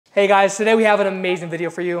Hey guys, today we have an amazing video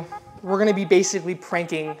for you. We're gonna be basically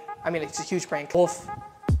pranking, it's a huge prank, both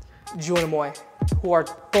Julian and Moi, who are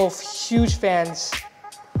both huge fans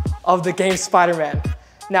of the game Spider-Man.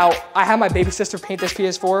 Now, I had my baby sister paint this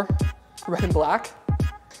PS4 red and black.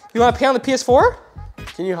 You wanna paint on the PS4?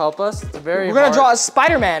 Can you help us? It's very We're gonna draw a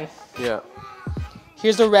Spider-Man. Yeah.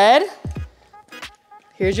 Here's the red.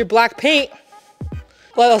 Here's your black paint.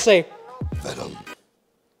 Well, I'll say Venom.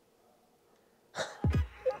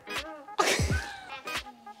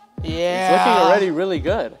 Yeah. It's looking already really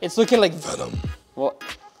good. It's looking like Venom. Well,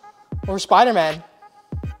 or Spider-Man.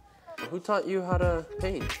 who taught you how to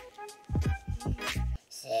paint?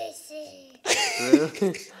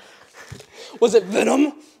 Really? Was it Venom?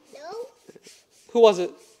 No. Who was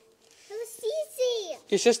it? It was Cece.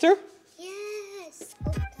 Your sister? Yes.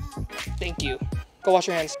 Oh, God. Thank you. Go wash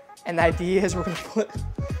your hands. And the idea is we're gonna put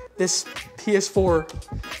this PS4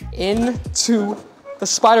 into the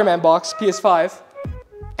Spider-Man box, PS5,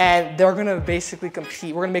 and they're gonna basically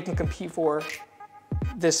compete. We're gonna make them compete for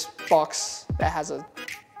this box that has a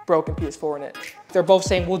broken PS4 in it. They're both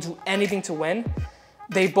saying we'll do anything to win.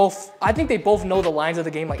 I think they both know the lines of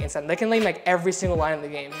the game like inside. They can name like every single line in the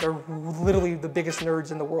game. They're literally the biggest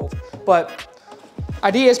nerds in the world. But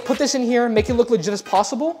idea is put this in here, make it look legit as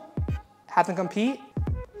possible, have them compete.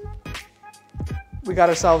 We got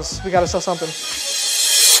ourselves something.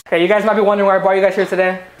 Okay, you guys might be wondering why I brought you guys here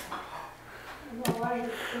today.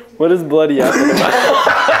 What is bloody apple?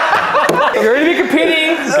 You're gonna be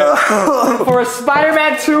competing for a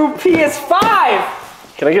Spider-Man 2 PS5.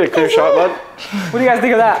 Can I get a clear shot, bud? What do you guys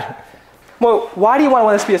think of that? Well, why do you want to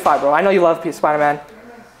win this PS5, bro? I know you love Spider-Man.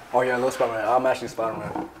 Oh yeah, I love Spider-Man. I'm actually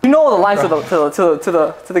Spider-Man. You know all the lines to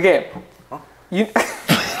the game. Huh? You.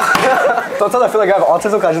 Sometimes I feel like I have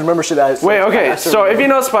autism because I just remember shit that Wait, okay, so if you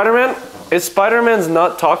know Spider-Man, is Spider-Man's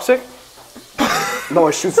not toxic? No,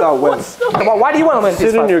 it shoots out webs. Come on, why do you want to win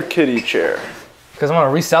Sit PS5? in your kiddie chair. Because I'm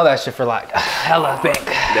gonna resell that shit for like hella bank.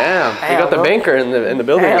 Damn, you got the bro. banker in the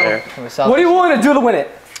building there. What are you willing to do to win it?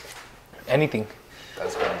 Anything.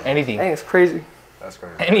 That's crazy. Anything. Dang, it's crazy. That's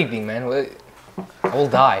crazy. Anything, man. I will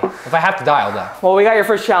die. If I have to die, I'll die. Well, we got your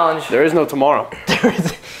first challenge. There is no tomorrow.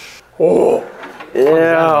 Oh. Ew. You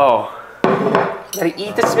gotta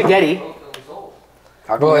eat the spaghetti.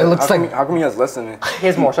 Bro, it looks like... How come he has less than me?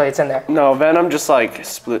 Here's more, so it's in there. No, Venom just like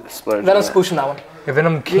splurged. Venom sploosh in that one. If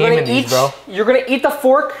Venom came in these, bro. You're gonna eat the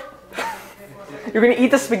fork. You're gonna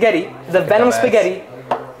eat the spaghetti, the Venom spaghetti,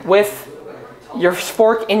 with your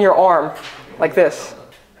fork in your arm, like this.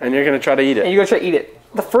 And you're gonna try to eat And it. you're gonna try to eat it.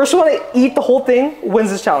 The first one to eat the whole thing wins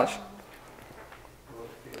this challenge.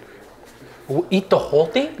 Eat the whole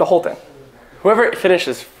thing? The whole thing. Whoever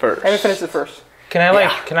finishes first. Let me finish it first. Can I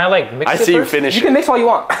like mix I it see you first? finish You it. can mix all you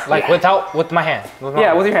want. Like with my hand? With my Yeah,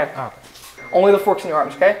 hand. with your hand. Oh. Only the forks in your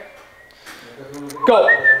arms, okay? Go.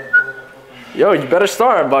 Yo, you better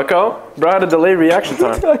start, bucko. Bro, I had a delayed reaction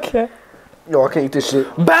time. Okay. Yo, I can't eat this shit.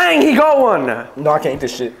 Bang, he got one. No, I can't eat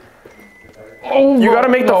this shit. You gotta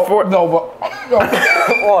make the fork. No, but...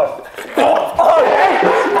 What?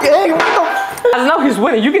 Hey, what the... As of now, he's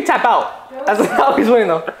winning. You can tap out. As of now, he's winning,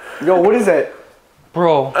 though. Yo, what is that?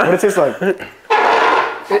 Bro, What it tastes like?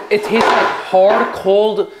 it tastes like hard,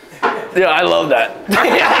 cold. Yeah, I love that.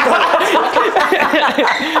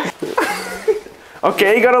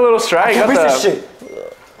 Okay, you got a little strike. I can't reach this shit.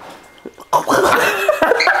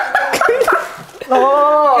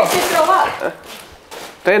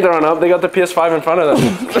 They ain't throwing up. They got the PS5 in front of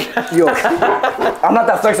them. Yo, I'm not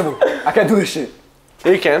that flexible. I can't do this shit.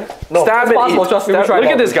 You can. No, Stab it's it. possible, trust me, we tried Look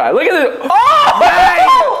it. at this guy. Look at this.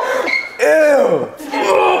 Ew.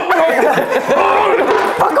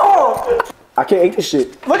 Fuck off. I can't eat this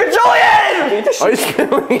shit. Look at Julian! I can't eat this Oh, shit. he's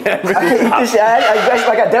spilling I everything. can't eat this shit. I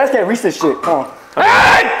can't reach this shit. Come on.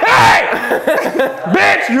 Hey! Hey!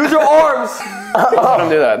 Bitch, use your arms. Let him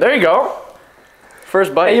do that. There you go.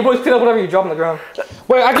 First bite. Hey, you boys clean up whatever you drop on the ground.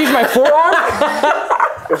 Wait, I can use my forearm?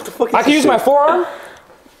 What the fuck is I can this use my shit? forearm?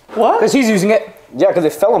 What? Because he's using it. Yeah, because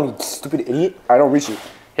it fell on me, stupid idiot. I don't reach it.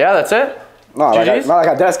 Yeah, that's it. No, like GG's?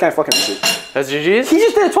 I just can't fucking reach it. That's GG's. He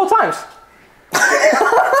just did it 12 times.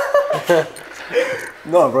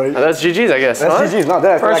 No, bro. That's GG's, I guess. That's huh? GG's, not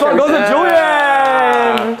that. First one goes to Julian.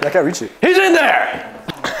 I can't reach it. He's in there.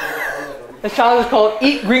 This challenge is called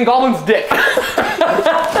Eat Green Goblin's Dick. Bro!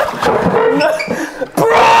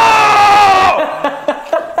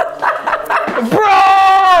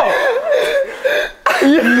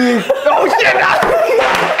 Oh shit!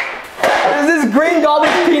 This is Green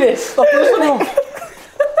Goblin's penis. The first one.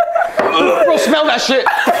 Bro, smell that shit.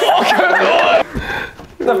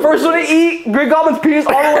 The first one to eat Green Goblin's penis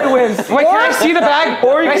all the way wins. Wait, can I see the bag?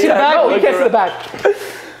 Or you Can I see the bag? No, you can't see the bag.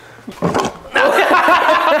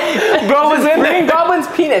 Bro was in Green Goblin's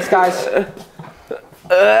penis, guys.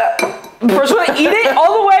 First one to eat it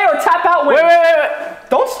all the way or tap out wins. Wait.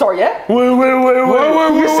 Don't start yet. Wait.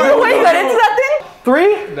 You see the way you got into that thing?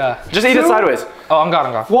 3, Just eat it sideways. Oh, I'm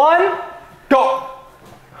gone. 1, go.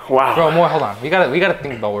 Wow. Bro, more. Hold on. We gotta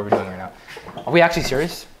think about what we're doing right now. Are we actually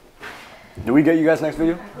serious? Do we get you guys next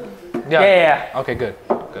video? Yeah. Okay, good.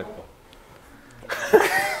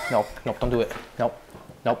 Nope. Don't do it. Nope.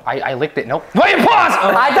 I licked it. Nope. Wait, pause!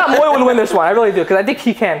 I thought Moi would win this one. I really do, because I think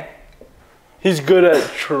he can. He's good at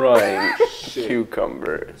trying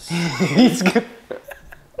cucumbers. He's good.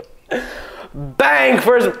 Bang!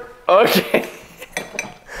 First. Okay.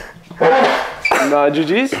 No,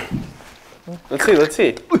 GG's. Let's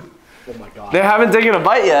see. Oh my god. They haven't taken a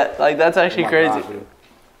bite yet. Like, that's actually crazy. God,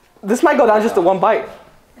 This might go down just to 1 bite.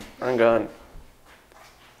 I'm gone.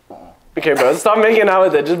 Okay, bro, stop making out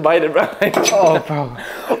with it. Just bite it, bro. Oh, bro.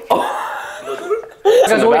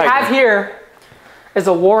 Because what we have here is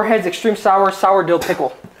a Warheads Extreme Sour Dill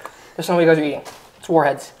Pickle. That's not what you guys are eating. It's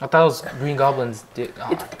Warheads. I thought it was Green Goblin's.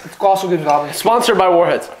 It's also Green Goblin. Sponsored by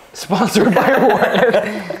Warheads. Sponsored by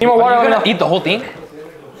Warheads. Need more water? Are you on gonna eat the whole thing?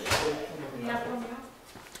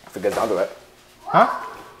 If it gets down to that. Huh?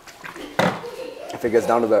 If it gets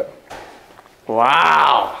down to that.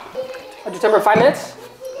 Wow. Your timer 5 minutes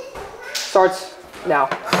starts now.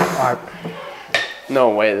 Alright. No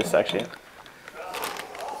way, this actually.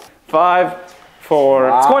 5,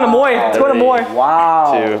 4. It's going to Moi. It's going to Moi.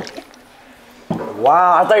 Wow. 2.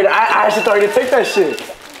 Wow. I actually thought you to take that shit.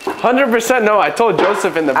 100% no. I told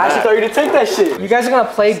Joseph in the I actually back. thought you to take that shit. You guys are going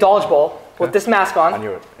to play dodgeball with this mask on.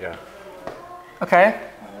 knew it. Yeah. Okay?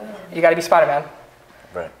 You got to be Spider-Man.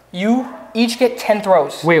 Right. You each get 10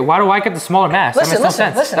 throws. Wait, why do I get the smaller mask? Listen, that makes no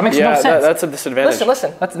sense. listen. That makes Yeah, no sense. that's a disadvantage.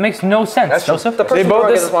 Listen. That makes no sense, Joseph. The person both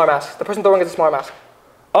throwing gets dis- a smaller mask. The person throwing gets a smaller mask.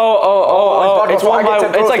 Oh. It's so I one get by. 10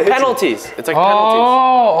 It's throws like to hit you. penalties. It's like penalties.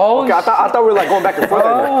 Oh, Okay, I thought we were like going back and forth.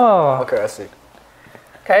 oh. Okay, I see.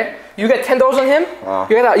 Okay? You get 10 throws on him.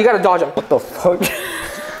 You gotta dodge him. What the fuck?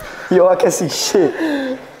 Yo, I can't see shit.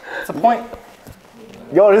 That's the point.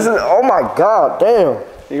 Yo, this is. Oh my god, damn.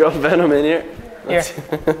 You got Venom in here. Here.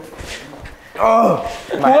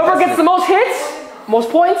 Whoever gets the most hits, most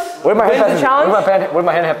points, Where my wins hand the passes? challenge. Where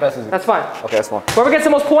my hand passes? That's fine. Okay, that's fine. Whoever gets the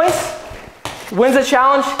most points wins the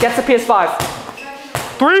challenge, gets the PS5.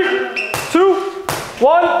 3, 2,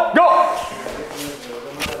 1, go!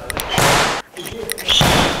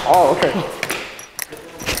 Oh, okay.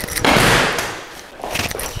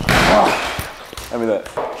 Give me that.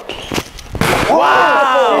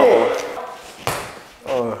 Wow.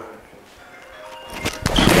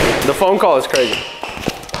 The phone call is crazy.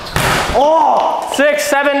 6,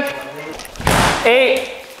 7,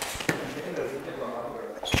 8,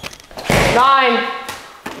 9.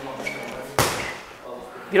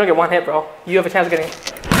 You don't get 1 hit, bro. You have a chance of getting.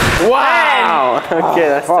 Wow. Okay,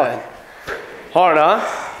 that's fuck. 10. Hard, huh?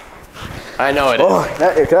 I know it is. Oh,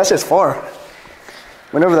 that's just far.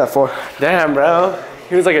 Whenever that for. Damn, bro.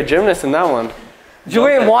 He was like a gymnast in that one.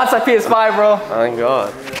 Julian wants that PS5, bro. Thank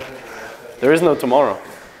God. There is no tomorrow.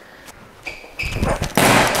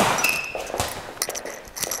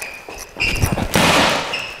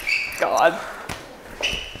 God.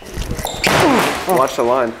 Watch the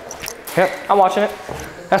line. Yep, I'm watching it.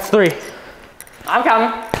 that's 3. I'm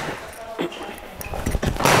counting.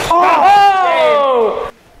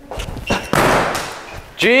 Oh!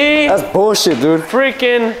 G. That's bullshit, dude.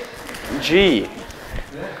 Freaking G.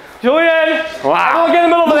 Julian! Wow. Everyone get in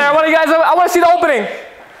the middle over there. I want you guys. I want to see the opening.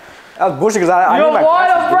 That's bullshit because I You need my want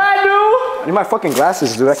glasses, a dude. brand new I need my fucking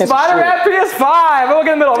glasses, dude. I can't see Spider-Man PS5. Everyone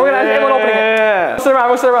get in the middle. We're gonna everyone opening it. Yeah. Go sit around.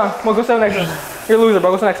 Go sit around. Well, go sit next to him. You're a loser,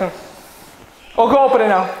 bro. Go sit next to him. Oh, go open it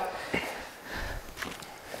now.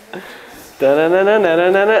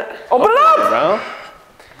 Da-na-na-na-na-na-na. Open it up. Bro.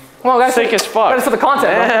 Come on, guys. Sick as fuck. Gotta set the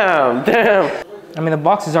content, bro. Damn. I mean, the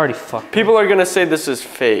box is already fucked. People are gonna say this is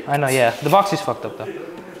fake. I know, yeah. The box is fucked up, though.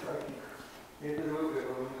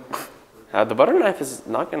 The butter knife is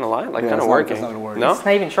not gonna lie, like kind it's of not- working. it's not gonna work. No? It's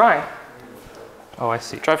not even trying. Oh, I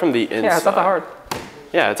see. Try from the inside. Yeah, it's not that hard.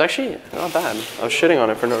 Yeah, it's actually not bad. I was shitting on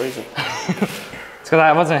it for no reason. It's because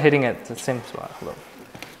I wasn't hitting it to the same spot. Hold up.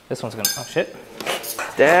 This one's gonna. Oh, shit.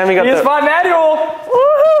 Damn, you got PS5 manual.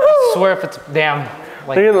 I swear if it's. Damn.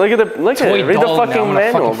 Like, Look at it. Read the doll now, fucking I'm gonna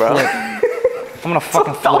manual, fucking bro. flip. I'm gonna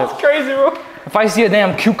fucking flip. That's crazy, bro. If I see a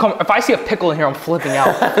damn cucumber, if I see a pickle in here, I'm flipping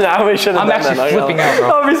out. Nah, we should have I'm done actually that. flipping out, bro.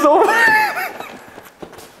 That would be so bad.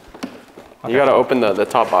 You gotta open the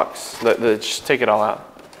top box. Just take it all out.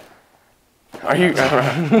 Are you? Bro,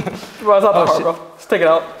 it's not that hard, shit. bro. Just take it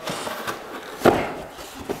out.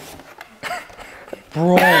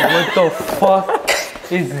 Bro, what the fuck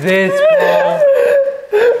is this, bro?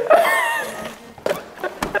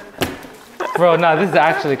 Bro, nah, this is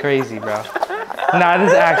actually crazy, bro. Nah,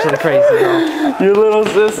 this is actually crazy, bro. Your little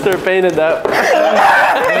sister painted that.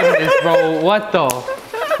 What is this, bro? What the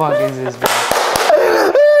fuck is this, bro?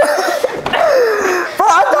 Bro,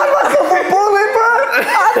 I thought myself a bully, bro.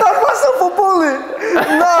 I thought myself a bully.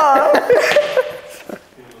 Nah.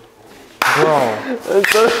 Bro.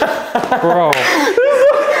 Bro.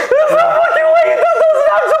 There's no fucking way you thought those was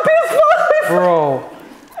actual PS5. Bro.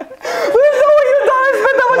 There's no way you thought I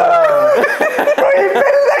spent that much money. Bro, you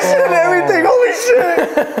painted that shit and everything. Holy shit.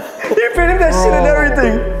 You painted that shit and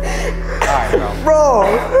everything. Alright, bro. Bro.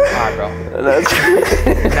 Alright, bro.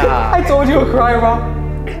 Nah. I told you to cry, bro.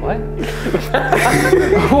 What?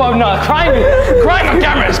 Well, no, crying on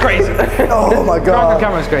camera is crazy. Oh my Crying on god.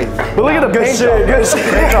 camera is crazy. But look at the Good paint shit, job. good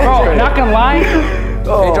shit. Bro, not gonna lie,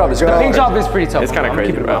 Paint job is the paint good. job is pretty tough. It's kind of I'm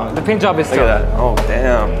crazy, keeping it bro. real. The paint job is Look tough. at that. Oh,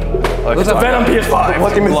 damn. Look, It's a Venom PS5.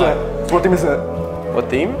 What team is blood. that? What team is that? What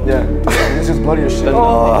theme? Yeah. This is bloody as shit. I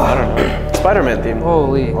don't know. Spider-Man theme.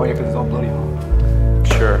 Holy. Oh yeah, because it's all bloody,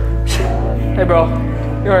 huh? Sure. Hey, bro.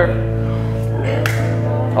 You're.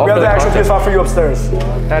 All We have for the actual content. PS5 for you upstairs.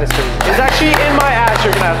 That is crazy. It's actually in my ass.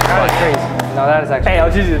 You're gonna have to That is find. crazy. No, that is actually. Hey,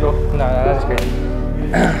 I'll choose you, bro. No, that is crazy.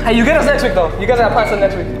 Hey, you get us next week, though. You guys have plans for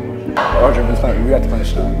next week. Roger, we have to plan this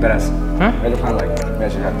shit out. Deadass. Huh? We have to plan we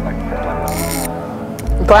actually have to plan it out.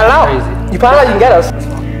 You plan it out. Crazy. You plan it out, you can get us.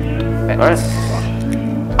 Alright.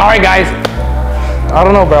 Alright, guys. I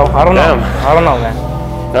don't know, bro. I don't know. Damn. I don't know, man.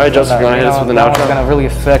 Alright, Joseph, you wanna hit us with an That one's outro? gonna really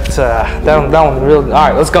affect. That one really.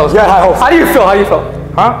 Alright, let's go. Yeah, high hopes. How do you feel? How do you feel?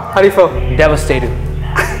 Huh? How do you feel? Devastated.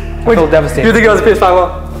 I feel devastated. You think it was a PS5,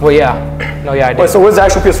 huh? Well, yeah. No, yeah, I did. Wait, so where's the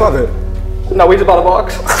actual PS5 at? No, we just bought a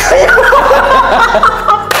box.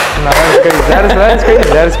 No, that is crazy.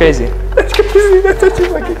 That is crazy. That's crazy. That's actually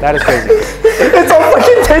fucking. That is crazy. It's all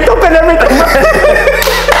fucking taped up and everything.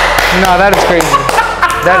 No, that is crazy.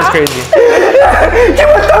 That is crazy. Give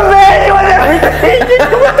us the manual and everything. Give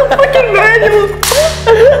us the fucking manual.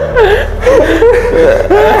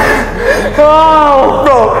 Oh,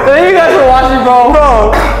 bro. Thank you guys for watching, bro.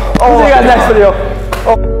 Bro. See you guys next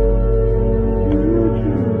video.